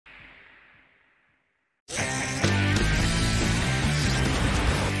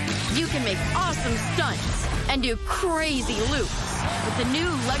can make awesome stunts and do crazy loops with the new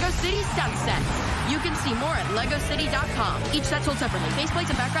LEGO City stunt set. You can see more at LEGOcity.com. Each set sold separately. Faceplates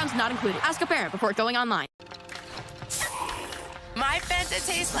and backgrounds not included. Ask a parent before going online. My Fanta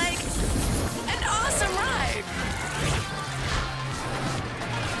tastes like an awesome ride.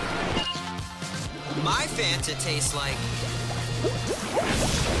 My Fanta tastes like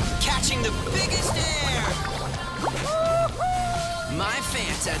catching the biggest air. My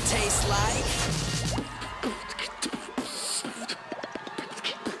Fanta tastes like...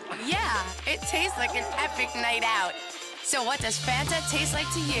 Yeah, it tastes like an epic night out. So what does Fanta taste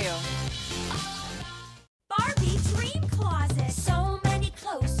like to you? Barbie Dream Closet. So many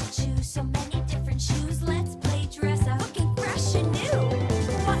clothes to choose, so many different shoes. Let's play dress up, looking fresh and new.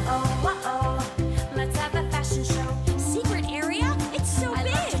 Uh-oh, uh-oh, let's have a fashion show. Secret area? It's so big.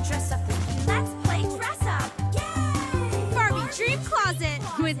 I love to dress up with you. Let's play dress up. Yay! Barbie Dream Closet.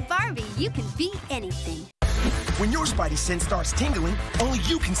 With Barbie, you can be anything. When your Spidey sense starts tingling, only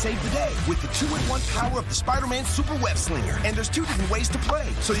you can save the day with the 2-in-1 power of the Spider-Man Super Web Slinger. And there's 2 different ways to play,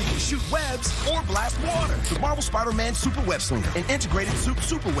 so you can shoot webs or blast water. The Marvel Spider-Man Super Web Slinger, an integrated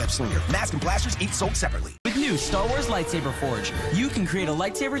Super Web Slinger. Mask and blasters each sold separately. With new Star Wars Lightsaber Forge, you can create a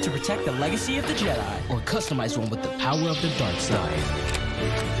lightsaber to protect the legacy of the Jedi, or customize one with the power of the dark side.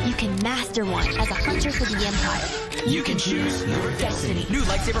 You can master one as a hunter for the Empire. You can choose your destiny. New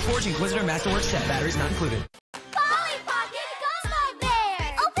Lightsaber Forge Inquisitor Masterwork set. Batteries not included. Polly Pocket Gumbo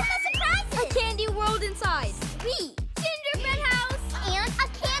Bear! Open the surprises! A candy world inside. Me, gingerbread house, and a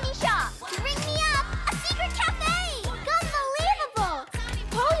candy shop. Ring me up, a secret cafe! Unbelievable!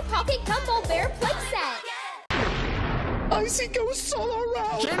 Polly Pocket Gumbo Bear playset. I see ghosts all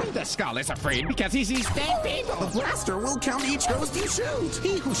around. Johnny the Skull is afraid because he sees dead people. The blaster will count each ghost you shoot.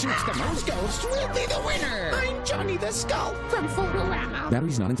 He who shoots the most ghosts will be the winner. I'm Johnny the Skull from Futurama.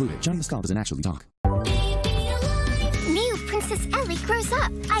 Batteries not included. Johnny the Skull doesn't actually talk. New Princess Ellie grows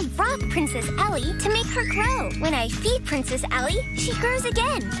up. I rock Princess Ellie to make her grow. When I feed Princess Ellie, she grows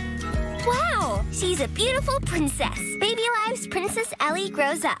again. Wow, she's a beautiful princess. Baby Lives Princess Ellie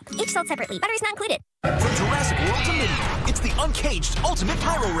grows up. Each sold separately. Batteries not included. From Jurassic World to Mini, it's the uncaged ultimate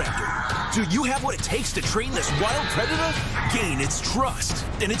Pyroraptor. Do you have what it takes to train this wild predator? Gain its trust.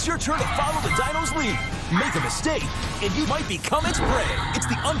 And it's your turn to follow the dino's lead. Make a mistake, and you might become its prey. It's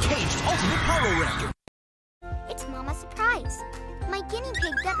the uncaged ultimate Pyroraptor. It's Mama's surprise. My guinea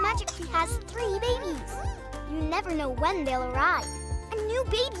pig that magically has 3 babies. You never know when they'll arrive. A new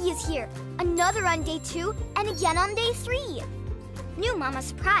baby is here. Another on day 2, and again on day 3. New Mama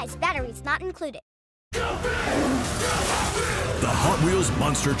Surprise, batteries not included. The Hot Wheels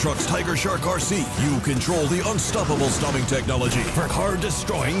Monster Trucks Tiger Shark RC. You control the unstoppable stomping technology for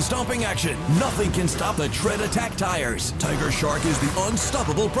car-destroying stomping action. Nothing can stop the tread attack tires. Tiger Shark is the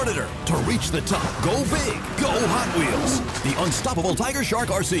unstoppable predator. To reach the top, go big. Go Hot Wheels. The unstoppable Tiger Shark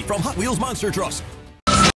RC from Hot Wheels Monster Trucks.